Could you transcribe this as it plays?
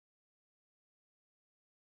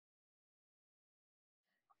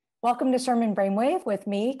Welcome to Sermon Brainwave with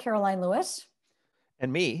me, Karoline Lewis.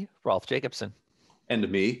 And me, Rolf Jacobson. And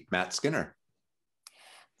me, Matt Skinner.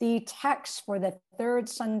 The text for the third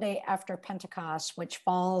Sunday after Pentecost, which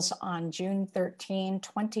falls on June 13,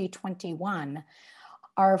 2021,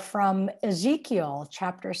 are from Ezekiel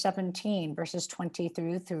chapter 17, verses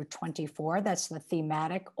 23 through 24. That's the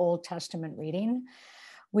thematic Old Testament reading.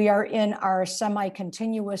 We are in our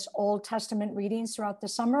semi-continuous Old Testament readings throughout the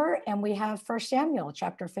summer, and we have 1 Samuel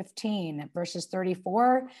chapter 15, verses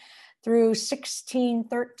 34 through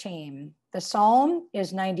 16:13. The Psalm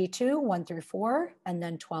is 92, 1 through 4, and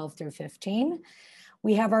then 12 through 15.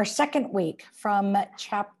 We have our second week from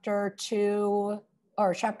chapter 5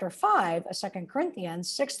 of 2 Corinthians,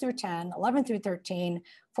 6 through 10, 11 through 13,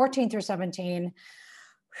 14 through 17.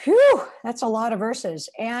 Whew, that's a lot of verses.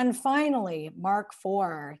 And finally, Mark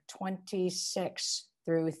 4, 26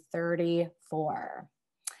 through 34.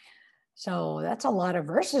 So that's a lot of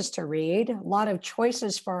verses to read, a lot of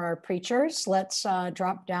choices for our preachers. Let's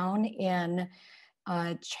drop down in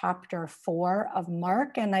chapter 4 of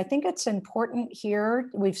Mark. And I think it's important here.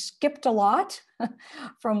 We've skipped a lot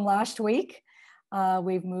from last week.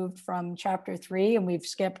 We've moved from chapter 3 and we've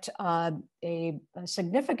skipped a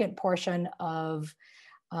significant portion of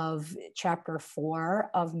chapter 4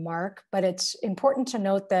 of Mark, but it's important to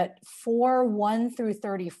note that 4:1 through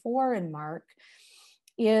 34 in Mark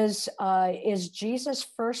is Jesus'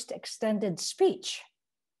 first extended speech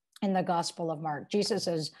in the Gospel of Mark. Jesus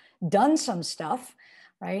has done some stuff,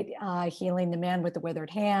 right? Healing the man with the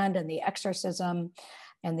withered hand and the exorcism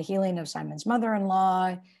and the healing of Simon's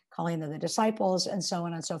mother-in-law, calling of the disciples, and so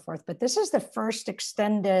on and so forth. But this is the first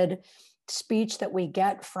extended speech that we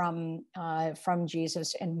get from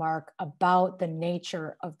Jesus in Mark about the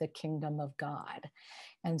nature of the kingdom of God.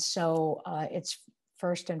 And so it's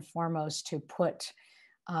first and foremost to put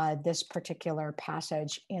this particular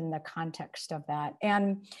passage in the context of that.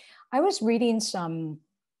 And I was reading some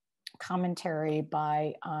commentary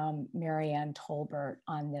by Marianne Tolbert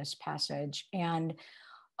on this passage, and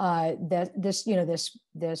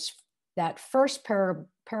that first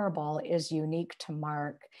parable is unique to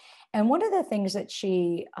Mark. And one of the things that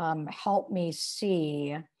she helped me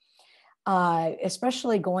see,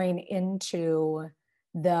 especially going into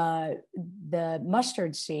the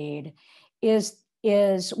mustard seed, is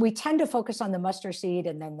we tend to focus on the mustard seed,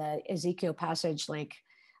 and then the Ezekiel passage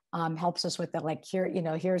helps us with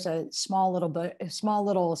the here's a small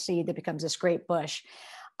little seed that becomes this great bush.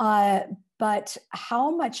 But how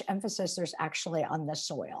much emphasis there's actually on the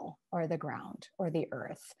soil or the ground or the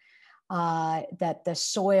earth, that the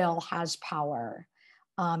soil has power.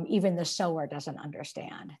 Even the sower doesn't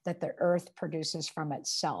understand that the earth produces from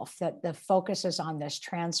itself, that the focus is on this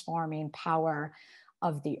transforming power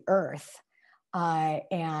of the earth.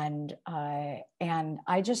 And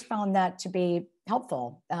I just found that to be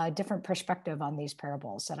helpful, a different perspective on these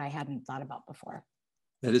parables that I hadn't thought about before.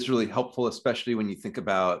 That is really helpful, especially when you think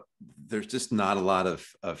about there's just not a lot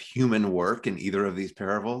of human work in either of these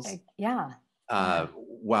parables. Yeah.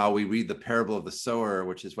 While we read the parable of the sower,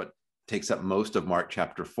 which is what takes up most of Mark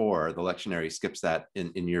chapter 4, the lectionary skips that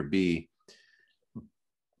in year B.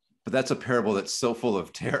 But that's a parable that's so full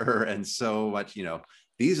of terror and so much,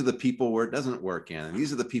 these are the people where it doesn't work in, and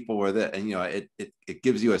these are the people where it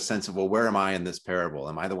gives you a sense of, well, where am I in this parable?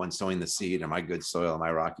 Am I the one sowing the seed? Am I good soil? Am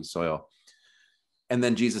I rocky soil? And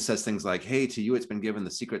then Jesus says things like, hey, to you, it's been given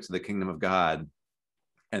the secrets of the kingdom of God.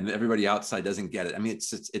 And everybody outside doesn't get it. I mean,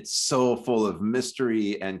 it's so full of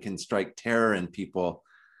mystery and can strike terror in people.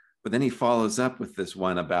 But then he follows up with this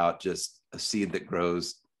one about just a seed that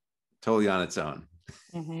grows totally on its own.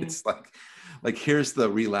 Mm-hmm. It's like here's the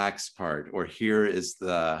relaxed part, or here is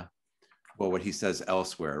what he says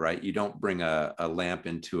elsewhere, right? You don't bring a lamp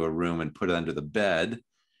into a room and put it under the bed,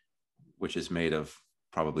 which is made of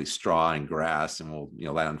probably straw and grass and will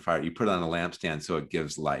light on fire. You put it on a lampstand so it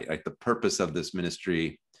gives light. Like the purpose of this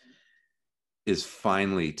ministry is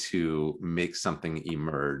finally to make something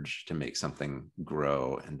emerge, to make something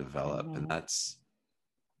grow and develop. Mm-hmm. And that's,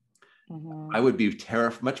 I would be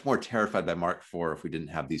much more terrified by Mark 4 if we didn't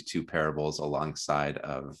have these two parables alongside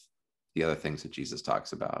of the other things that Jesus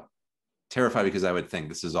talks about. Terrified because I would think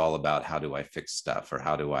this is all about how do I fix stuff, or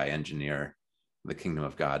how do I engineer the kingdom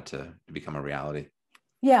of God to become a reality.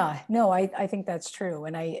 Yeah, no, I think that's true.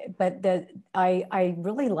 And I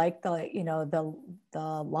really like the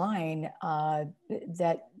line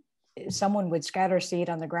that someone would scatter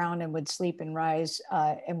seed on the ground and would sleep and rise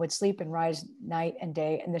night and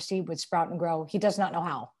day, and the seed would sprout and grow. He does not know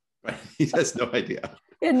how. Right. He has no idea.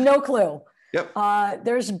 He had no clue. Yep.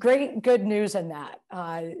 There's good news in that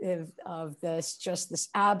of this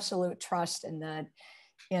absolute trust in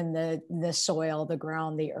in the soil, the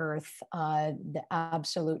ground, the earth, the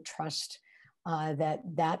absolute trust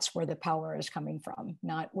that's where the power is coming from,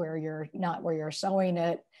 not where you're sowing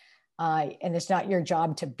it. And it's not your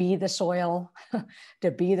job to be the soil,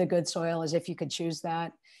 to be the good soil, as if you could choose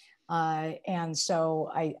that. And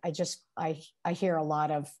so I hear a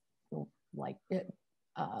lot of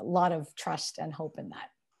trust and hope in that.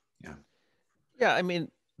 Yeah. Yeah. I mean,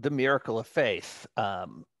 the miracle of faith.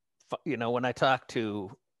 When I talk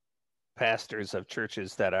to pastors of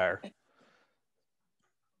churches that are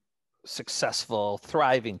successful,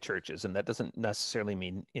 thriving churches, and that doesn't necessarily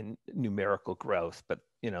mean in numerical growth, but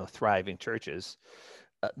thriving churches,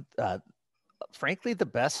 frankly, the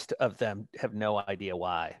best of them have no idea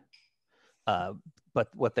why. But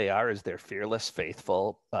what they are is they're fearless,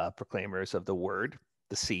 faithful proclaimers of the word,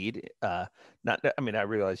 the seed. I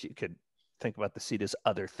realize you could think about the seed as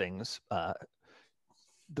other things,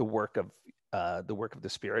 the work of the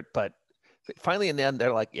Spirit. But finally, in the end,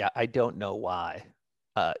 they're like, yeah, I don't know why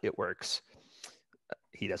it works.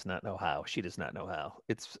 He does not know how. She does not know how.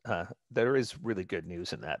 There is really good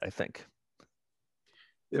news in that, I think.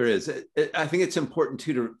 There is. I think it's important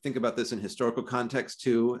too to think about this in historical context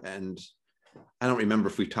too. And I don't remember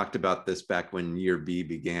if we talked about this back when year B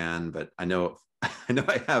began, but I know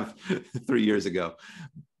I have 3 years ago.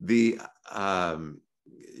 David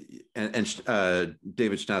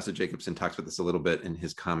Schnauzer Jacobson talks about this a little bit in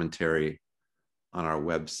his commentary on our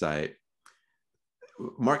website.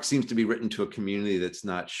 Mark seems to be written to a community that's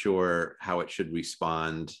not sure how it should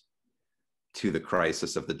respond to the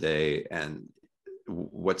crisis of the day, and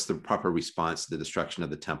what's the proper response to the destruction of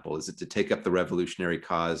the temple. Is it to take up the revolutionary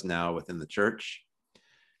cause now within the church?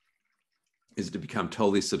 Is it to become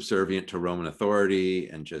totally subservient to Roman authority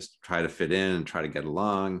and just try to fit in and try to get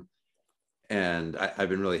along? And I've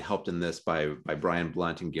been really helped in this by Brian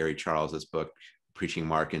Blunt and Gary Charles's book, Preaching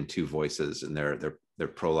Mark in Two Voices, and their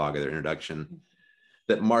prologue of their introduction,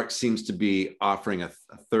 that Mark seems to be offering a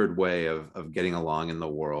third way of getting along in the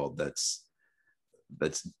world that's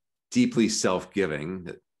deeply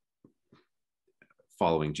self-giving,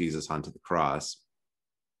 following Jesus onto the cross,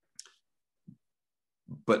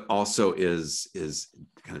 but also is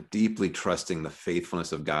kind of deeply trusting the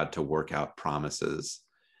faithfulness of God to work out promises,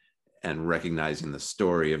 and recognizing the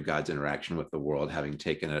story of God's interaction with the world having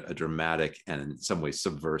taken a dramatic and in some ways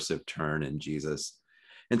subversive turn in Jesus.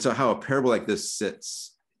 And so how a parable like this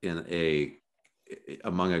sits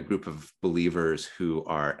among a group of believers who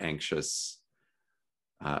are anxious,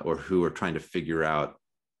 or who are trying to figure out,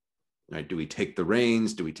 right, do we take the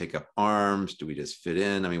reins? Do we take up arms? Do we just fit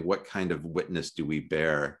in? I mean, what kind of witness do we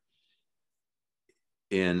bear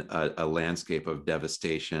in a landscape of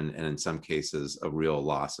devastation, and in some cases, a real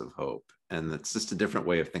loss of hope? And it's just a different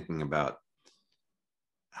way of thinking about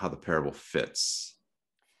how the parable fits.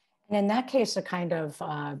 And in that case, a kind of,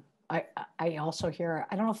 I also hear,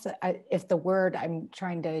 I don't know if the word I'm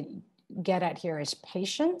trying to get at here is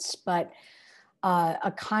patience, but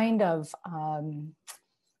a kind of,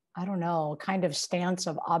 I don't know, kind of stance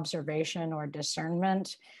of observation or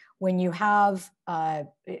discernment. When you have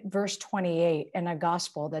verse 28 in a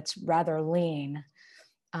gospel that's rather lean,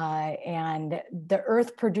 and the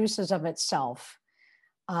earth produces of itself,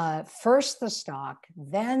 first the stalk,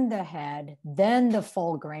 then the head, then the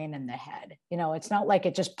full grain in the head. It's not like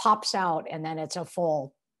it just pops out and then it's a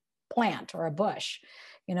full plant or a bush.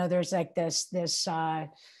 There's like this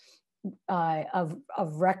of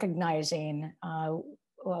recognizing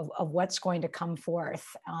of what's going to come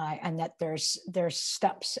forth, and that there's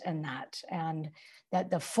steps in that, and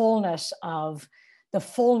that the fullness of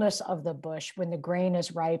the bush, when the grain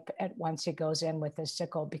is ripe, at once he goes in with his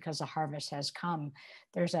sickle because the harvest has come.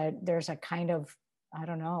 There's a kind of, I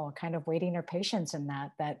don't know, a kind of waiting or patience in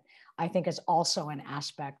that I think is also an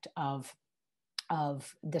aspect of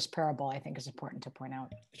this parable. I think is important to point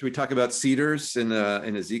out. Should we talk about cedars in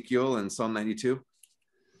Ezekiel and Psalm 92?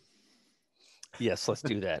 Yes, let's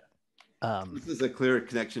do that. This is a clear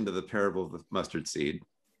connection to the parable of the mustard seed,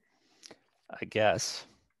 I guess.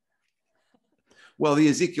 Well, the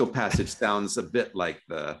Ezekiel passage sounds a bit like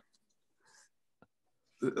the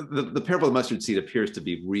parable of the mustard seed appears to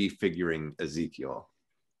be refiguring Ezekiel.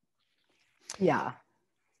 Yeah.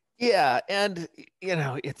 Yeah, and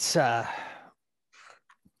it's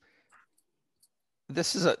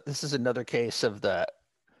this is another case of the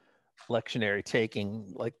lectionary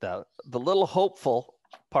taking like the little hopeful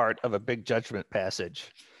part of a big judgment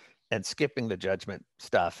passage and skipping the judgment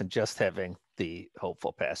stuff and just having the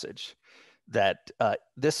hopeful passage. That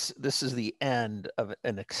this is the end of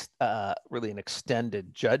really an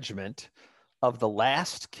extended judgment of the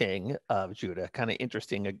last king of Judah. Kind of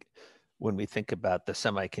interesting. when we think about the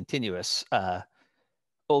semi-continuous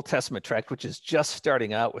Old Testament tract, which is just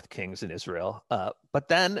starting out with kings in Israel. But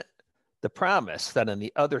then the promise that on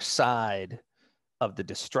the other side of the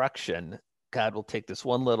destruction, God will take this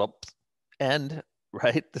one little end,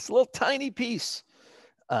 right? This little tiny piece,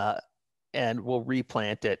 and will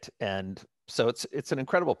replant it. And so it's an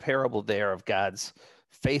incredible parable there of God's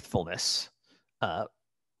faithfulness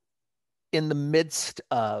in the midst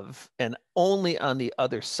of, and only on the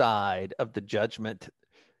other side of the judgment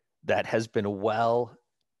that has been well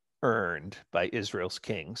earned by Israel's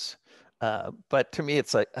kings. But to me,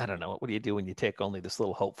 it's like, I don't know, what do you do when you take only this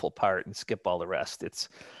little hopeful part and skip all the rest?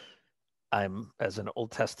 I'm, as an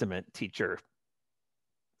Old Testament teacher,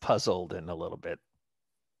 puzzled and a little bit,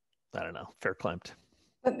 I don't know, verklempt.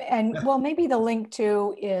 And well, maybe the link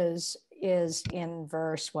to is in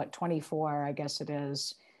verse 24, I guess it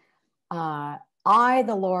is. I,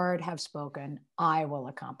 the Lord, have spoken, I will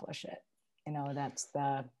accomplish it. That's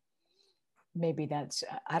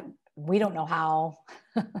we don't know how.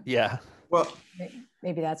 Yeah. Well,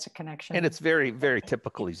 maybe that's a connection. And it's very, very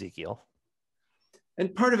typical Ezekiel.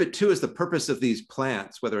 And part of it too is the purpose of these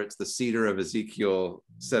plants, whether it's the cedar of Ezekiel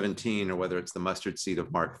 17 or whether it's the mustard seed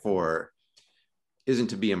of Mark 4, isn't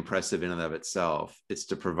to be impressive in and of itself. It's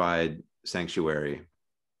to provide sanctuary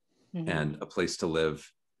and a place to live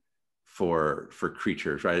for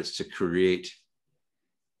creatures, right? It's to create,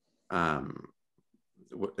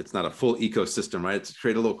 it's not a full ecosystem, right? It's to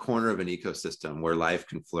create a little corner of an ecosystem where life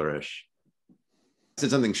can flourish. I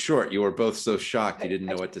said something short. You were both so shocked you didn't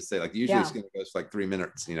know what to say. Like usually it's going to go for like 3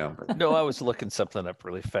 minutes, But. No, I was looking something up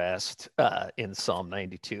really fast in Psalm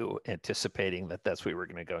 92, anticipating that that's where we were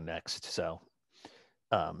going to go next. So,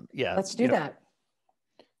 yeah. Let's do that.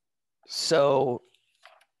 So,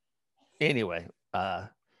 anyway,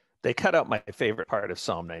 they cut out my favorite part of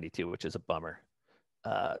Psalm 92, which is a bummer,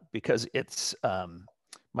 because it's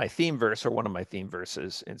my theme verse, or one of my theme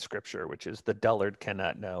verses in Scripture, which is the dullard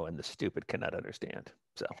cannot know and the stupid cannot understand.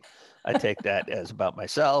 So I take that as about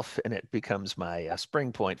myself, and it becomes my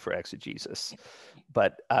spring point for exegesis.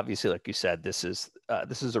 But obviously, like you said, this is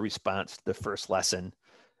a response to the first lesson,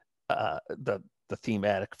 the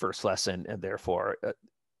thematic first lesson, and therefore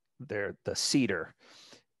the cedar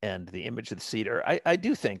and the image of the cedar. I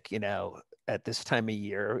do think, at this time of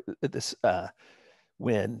year,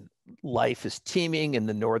 when life is teeming in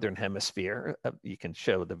the Northern Hemisphere, you can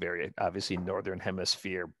show the very obviously Northern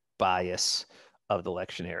Hemisphere bias of the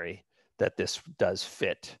lectionary, that this does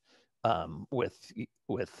fit with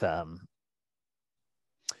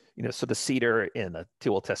so the cedar in the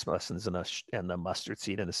 2 Old Testament lessons and the mustard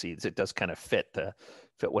seed and the seeds, it does kind of fit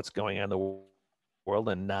what's going on in the world,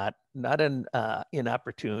 and not an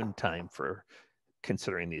inopportune time for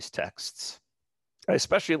considering these texts,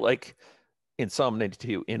 especially like in Psalm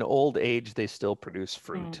 92. In old age they still produce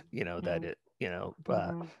fruit. That it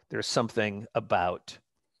there's something about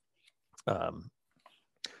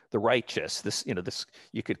the righteous. This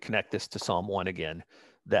you could connect this to Psalm 1 again,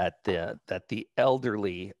 that the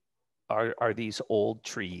elderly are these old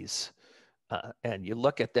trees. And you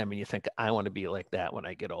look at them and you think, I want to be like that when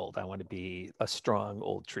I get old. I want to be a strong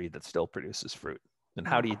old tree that still produces fruit. And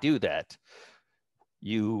how do you do that?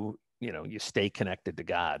 You stay connected to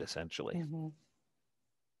God, essentially.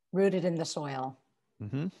 Rooted in the soil.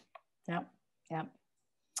 Yep.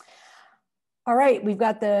 All right, we've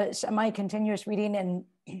got the semi-continuous reading, and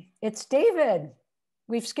it's David.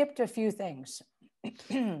 We've skipped a few things.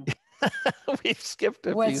 We've skipped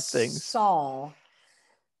a few things. Saul,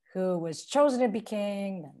 who was chosen to be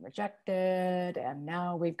king, then rejected, and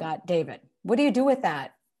now we've got David. What do you do with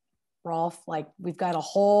that, Rolf? Like, we've got a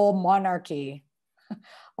whole monarchy,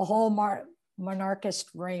 a whole monarchist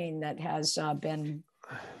reign that has been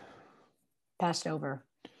passed over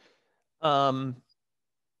to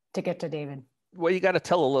get to David. Well, you got to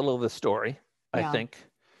tell a little of the story, I think.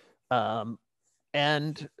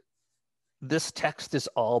 And this text is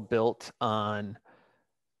all built on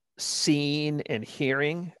seeing and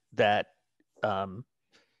hearing that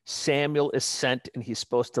Samuel is sent and he's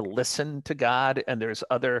supposed to listen to God. And there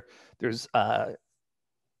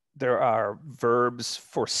are verbs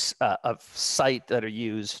of sight that are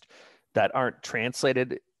used that aren't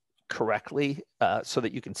translated correctly, so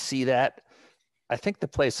that you can see that. I think the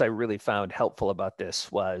place I really found helpful about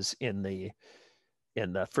this was in the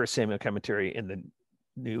First Samuel commentary, in the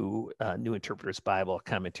New Interpreter's Bible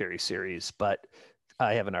commentary series. But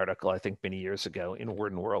I have an article, I think many years ago, in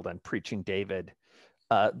Word and World on preaching David.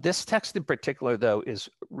 This text in particular, though, is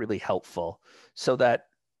really helpful, so that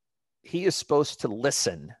he is supposed to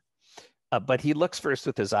listen, but he looks first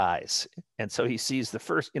with his eyes. And so he sees the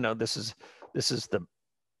first, this is the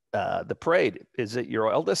the parade. Is it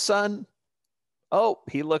your eldest son? Oh,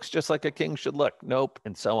 he looks just like a king should look. Nope,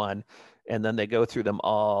 and so on. And then they go through them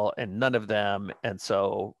all, and none of them. And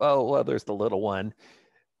so, oh, well, there's the little one.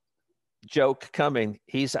 Joke coming.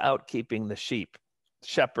 He's out keeping the sheep.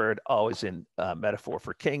 Shepherd, always in metaphor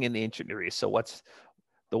for king in the ancient Near East. So what's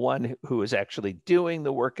the one who is actually doing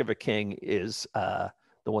the work of a king is the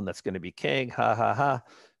one that's going to be king. Ha ha ha.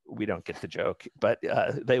 We don't get the joke, but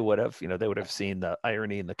they would have, they would have seen the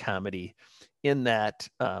irony and the comedy in that.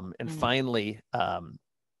 And finally,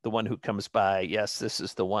 the one who comes by, yes, this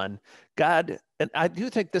is the one. God, and I do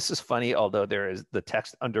think this is funny, although the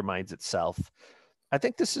text undermines itself. I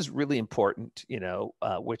think this is really important,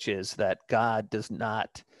 which is that God is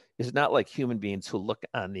not like human beings who look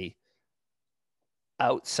on the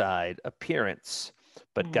outside appearance,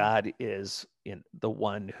 but God is the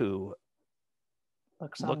one who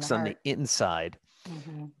looks on the inside.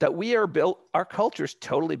 That we are built, our culture is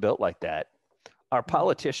totally built like that. Our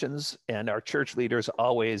politicians and our church leaders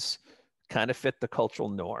always kind of fit the cultural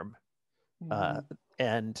norm.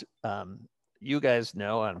 And you guys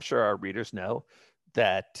know, I'm sure our readers know,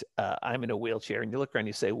 that I'm in a wheelchair, and you look around and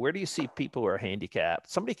you say, where do you see people who are handicapped?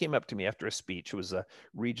 Somebody came up to me after a speech, who was a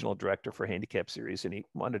regional director for Handicap Series, and he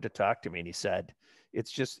wanted to talk to me, and he said,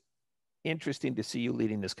 it's just interesting to see you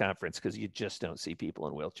leading this conference because you just don't see people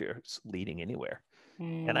in wheelchairs leading anywhere.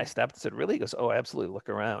 And I stopped and said, really? He goes, oh, absolutely, look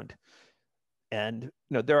around. And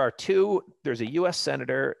there's a US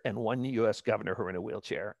senator and one US governor who are in a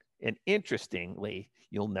wheelchair. And interestingly,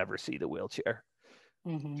 you'll never see the wheelchair.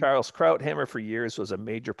 Charles Krauthammer for years was a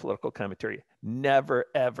major political commentary. Never,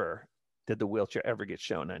 ever did the wheelchair ever get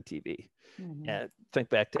shown on TV. And think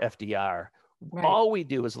back to FDR. Right. All we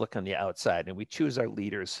do is look on the outside, and we choose our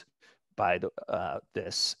leaders by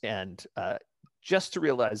this. And just to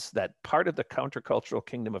realize that part of the countercultural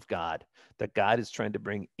kingdom of God that God is trying to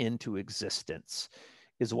bring into existence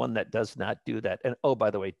is one that does not do that. And oh, by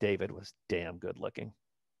the way, David was damn good looking.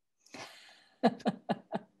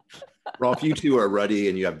 Rolf, you two are ruddy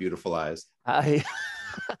and you have beautiful eyes.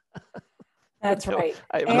 That's right.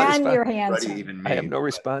 And your handsome. I have no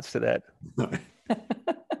response to that.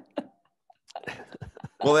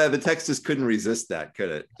 Well, the text just couldn't resist that, could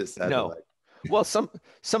it? Just had no. To well,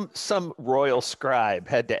 some royal scribe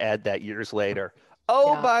had to add that years later.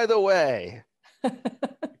 Oh, yeah. By the way.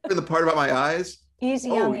 For the part about my eyes?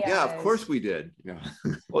 Easy on the eyes. Of course we did. Yeah.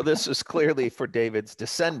 Well, this is clearly for David's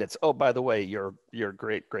descendants. Oh, by the way, your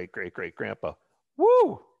great grandpa.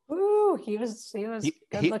 Woo! Woo! He was good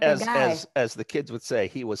looking guy. As the kids would say,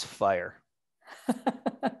 he was fire.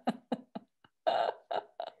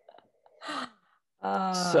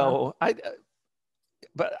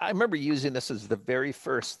 But I remember using this as the very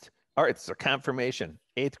first. All right, it's a confirmation.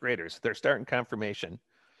 8th graders, they're starting confirmation.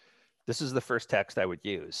 This is the first text I would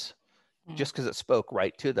use, just because it spoke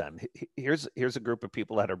right to them. Here's a group of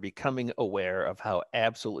people that are becoming aware of how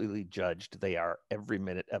absolutely judged they are every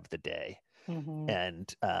minute of the day,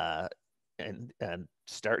 and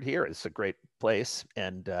start here. It's a great place.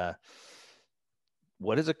 And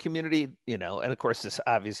what is a community? And of course, this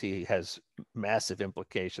obviously has massive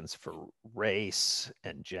implications for race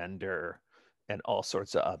and gender and all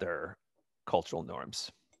sorts of other cultural norms.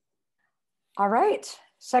 All right,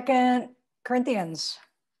 2 Corinthians.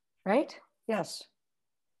 Right? Yes.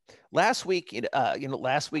 Last week,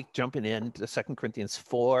 jumping into 2 Corinthians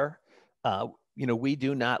 4, we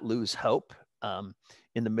do not lose hope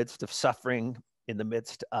in the midst of suffering, in the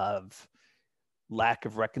midst of lack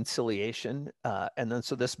of reconciliation. And then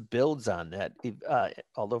so this builds on that,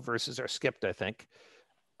 although verses are skipped, I think,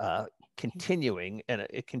 continuing, and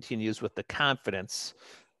it continues with the confidence.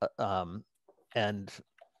 And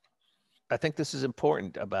I think this is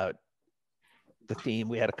important about the theme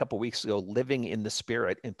we had a couple of weeks ago, living in the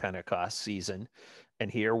Spirit in Pentecost season,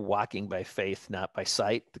 and here walking by faith, not by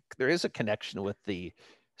sight. There is a connection with the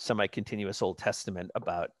semi-continuous Old Testament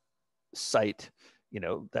about sight,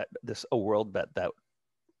 that this a world that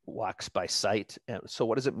walks by sight. And so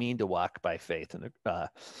what does it mean to walk by faith and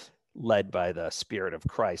led by the Spirit of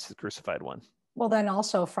Christ, the crucified one? Well, then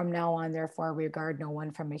also from now on, therefore, regard no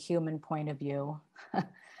one from a human point of view.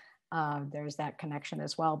 There's that connection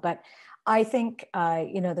as well. But I think,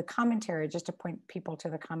 the commentary, just to point people to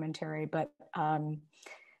the commentary, but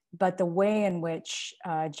the way in which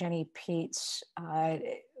Jenny Peets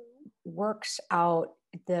works out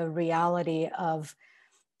the reality of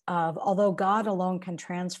although God alone can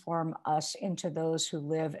transform us into those who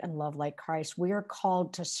live and love like Christ, we are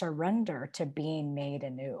called to surrender to being made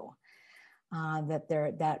anew.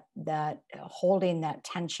 That holding that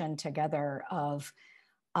tension together of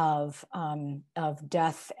of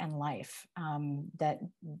death and life. That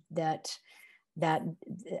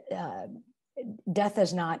death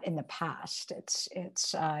is not in the past; it's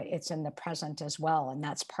in the present as well, and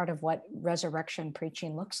that's part of what resurrection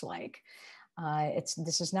preaching looks like.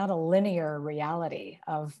 This is not a linear reality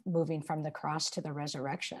of moving from the cross to the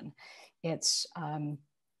resurrection. It's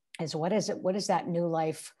what is it? What is that new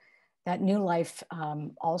life? That new life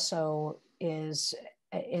also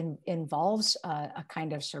involves a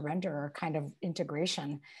kind of surrender, or a kind of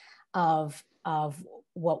integration of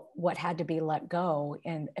what had to be let go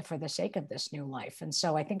for the sake of this new life. And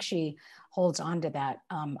so I think she holds on to that.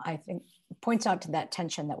 I think points out to that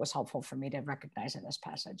tension that was helpful for me to recognize in this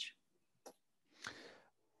passage.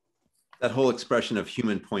 That whole expression of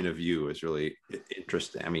human point of view is really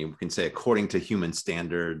interesting. I mean, we can say according to human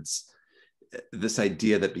standards, this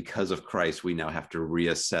idea that because of Christ, we now have to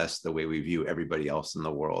reassess the way we view everybody else in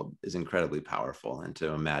the world is incredibly powerful. And to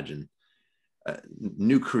imagine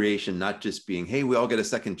new creation, not just being, hey, we all get a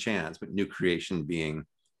second chance, but new creation being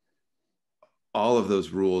all of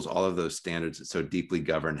those rules, all of those standards that so deeply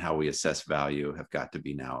govern how we assess value have got to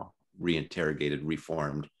be now reinterrogated,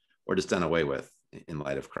 reformed, or just done away with in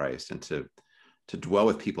light of Christ. And to dwell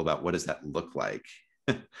with people about what does that look like?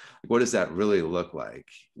 What does that really look like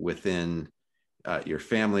within your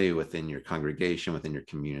family, within your congregation, within your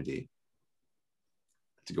community?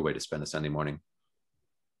 It's a good way to spend a Sunday morning.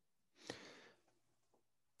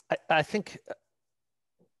 I think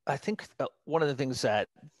one of the things that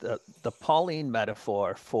the Pauline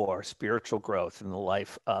metaphor for spiritual growth in the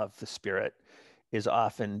life of the Spirit is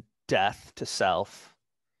often death to self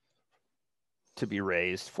to be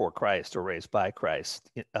raised for Christ, or raised by Christ.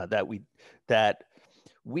 That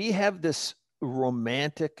we have this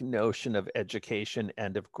romantic notion of education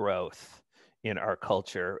and of growth in our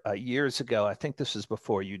culture. Years ago, I think this was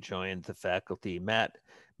before you joined the faculty, Matt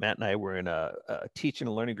and I were in a teaching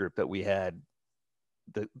and learning group that we had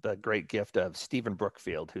the great gift of Stephen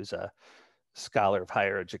Brookfield, who's a scholar of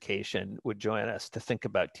higher education, would join us to think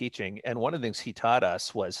about teaching. And one of the things he taught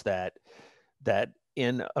us was that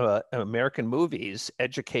in American movies,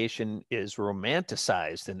 education is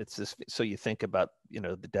romanticized, and it's this. So you think about,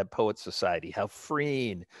 the Dead Poets Society, how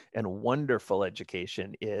freeing and wonderful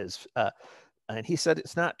education is, and he said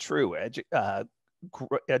it's not true.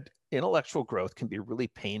 Intellectual growth can be really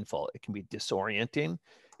painful. It can be disorienting.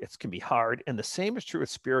 It can be hard, and the same is true with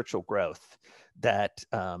spiritual growth. That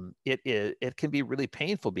it can be really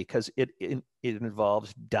painful because it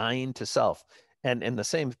involves dying to self. And in the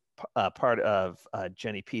same part of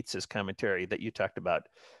Jenny Pietz's commentary that you talked about,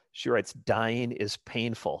 she writes, dying is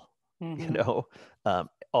painful. Mm-hmm.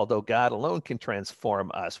 Although God alone can transform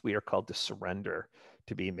us, we are called to surrender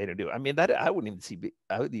to be made anew. I mean, that I would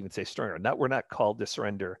even say stronger. We're not called to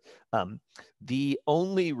surrender. The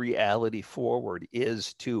only reality forward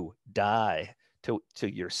is to die to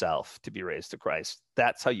yourself, to be raised to Christ.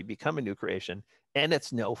 That's how you become a new creation, and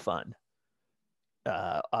it's no fun.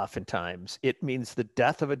 Oftentimes it means the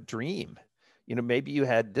death of a dream. Maybe you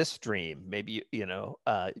had this dream, maybe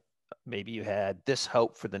maybe you had this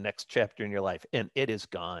hope for the next chapter in your life, and it is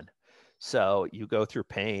gone. So you go through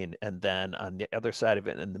pain, and then on the other side of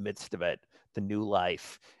it, in the midst of it, the new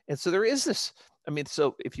life. And so there is this,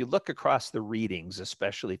 so if you look across the readings,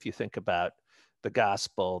 especially if you think about the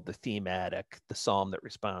gospel, the thematic, the psalm that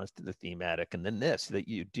responds to the thematic, and then that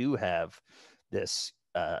you do have this,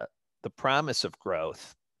 the promise of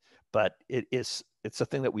growth, but it's a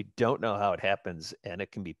thing that we don't know how it happens, and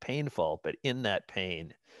it can be painful, but in that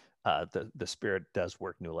pain, the Spirit does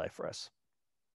work new life for us.